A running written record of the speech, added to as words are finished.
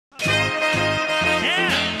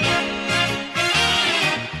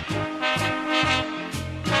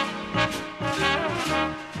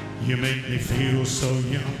You make me feel so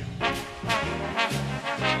young.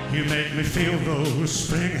 You make me feel though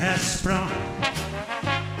spring has sprung.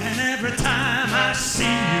 And every time I see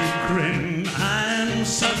you grin, I'm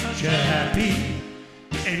such a happy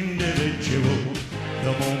individual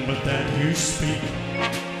the moment that you speak.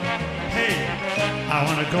 Hey, I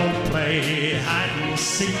wanna go play hide and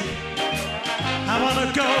seek. I wanna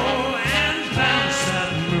go and bounce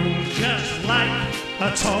that moon just like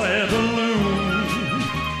a toy balloon.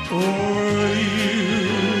 Oh,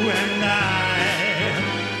 you and I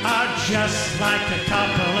are just like a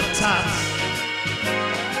couple of tots.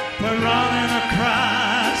 We're running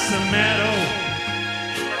across the meadow,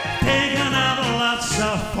 picking up lots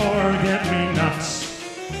of forget-me-nots.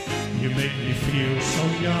 You make me feel so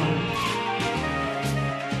young.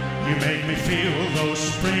 You make me feel though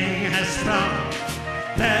spring has sprung.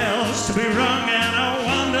 Bells to be rung and a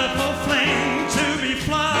wonderful fling to be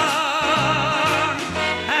flung.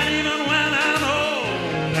 And even when I'm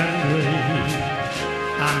old and gray,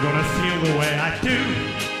 I'm gonna feel the way I do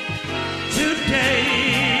today.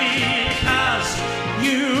 'Cause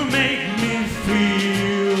you make me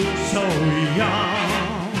feel so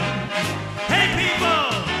young. Hey people,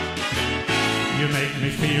 you make me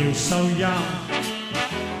feel so young.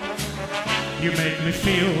 You make me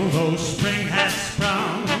feel though spring has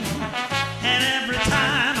sprung. And every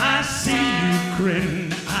time I see you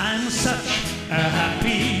grin, I'm such a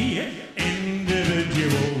happy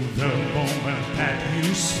individual the moment that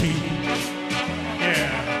you speak.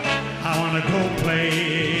 Yeah, I wanna go play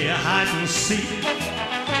hide and seek.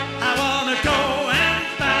 I wanna go and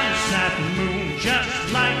bounce that moon just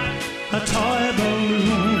like a toy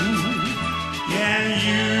balloon. Yeah,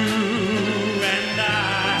 you and I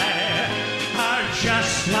are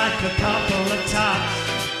just like a couple of tots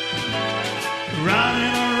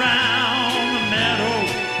running around the meadow,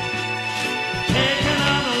 picking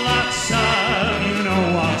up lots of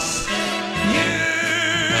you-know-whats. You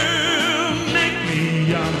make me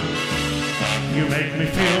young. You make me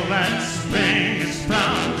feel that spring is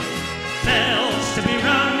sprung. Bells to be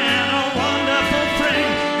rung and a wonderful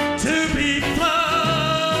fling to be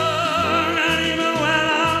flung. And even when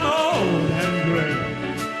I'm old and gray,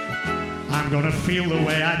 I'm gonna feel the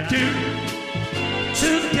way I do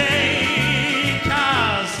today.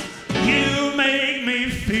 'Cause you make me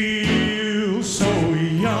feel so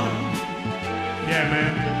young. Yeah,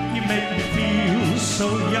 man, you make me feel so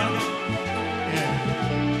young. Yeah,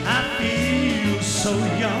 I feel so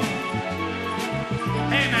young.